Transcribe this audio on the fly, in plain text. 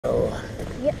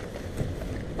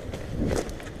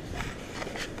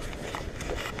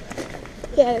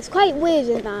Yeah, it's quite weird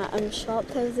in that shop.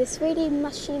 There's this really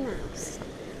mushy mouse.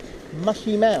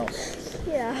 Mushy mouse?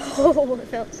 Yeah, oh, it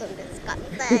felt so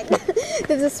disgusting.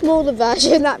 There's a smaller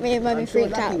version that me and Mummy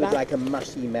freaked out about. Was like a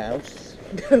mushy mouse.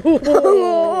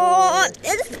 Oh,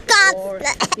 disgusting! Or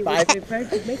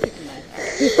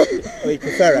you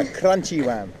prefer a crunchy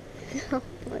one? Oh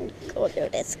my god, you're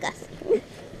disgusting.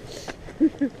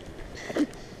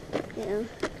 Yeah.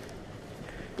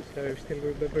 So I still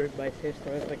remember my sister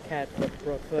as a cat that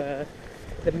brought the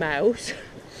mouse.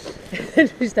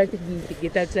 And we started eating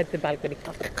it outside the balcony.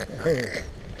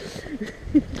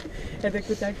 And I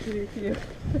could actually hear.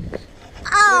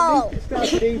 Oh! It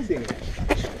started eating it.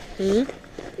 Hmm?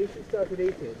 If it started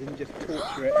eating it, didn't just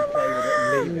torture it and play with it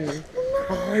and leave it.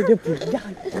 Oh, the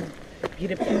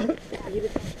beautiful.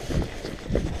 Beautiful.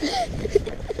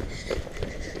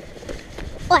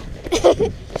 Oi.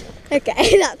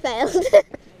 Okay, that failed.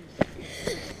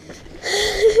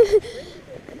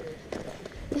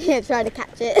 Yeah, try to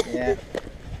catch it. Yeah.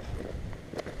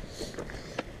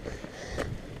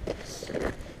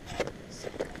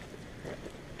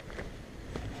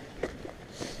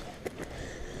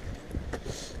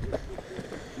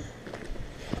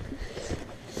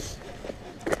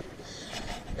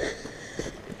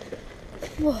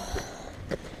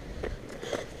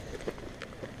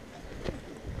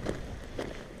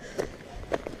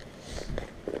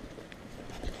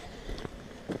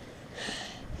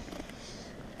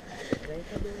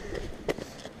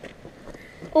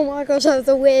 Oh my gosh, that was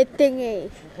a weird thingy.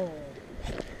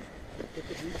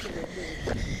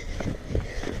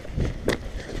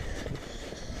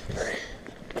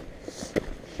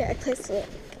 Get a close look.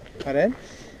 Pardon?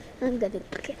 I'm gonna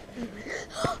get one.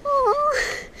 Oh,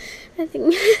 I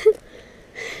think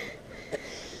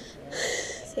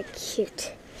so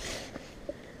cute.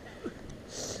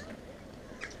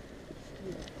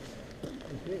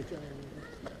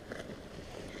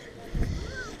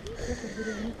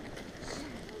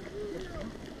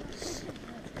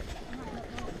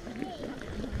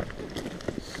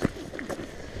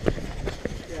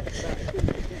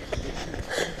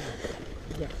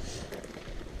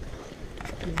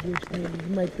 It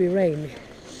might be rain.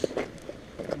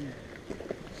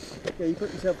 Yeah, you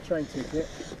put yourself a train ticket.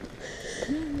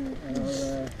 And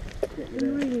I'll get you there.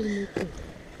 Really need to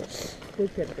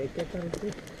look at it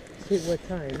and see what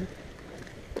time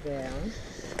they are.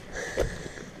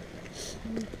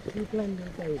 You plan to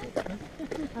day it, huh?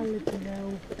 I'll let you know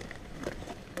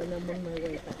when I'm on my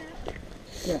way back.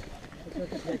 Yeah. It's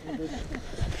not exactly good.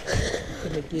 I'm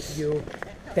going to give you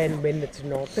 10 minutes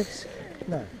notice.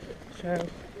 No. So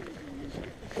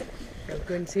I'll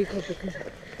go and see her because I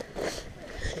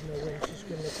don't know when she's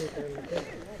going to take her on the bed.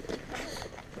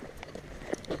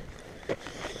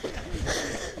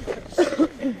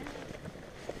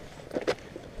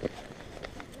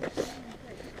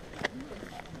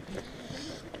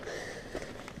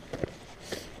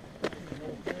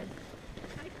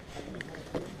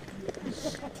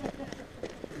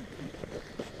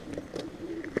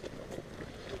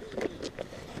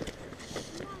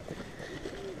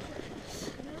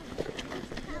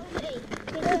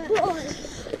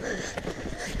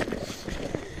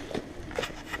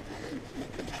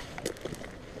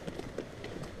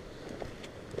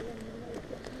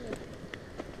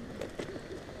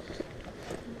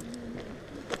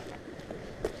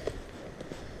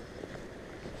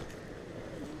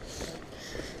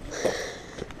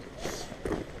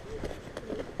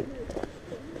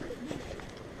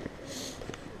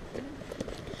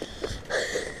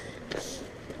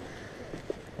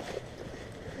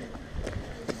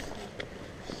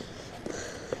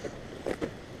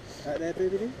 Right there,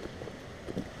 Boobity?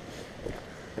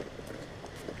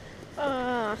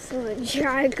 Oh, someone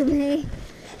dragged me.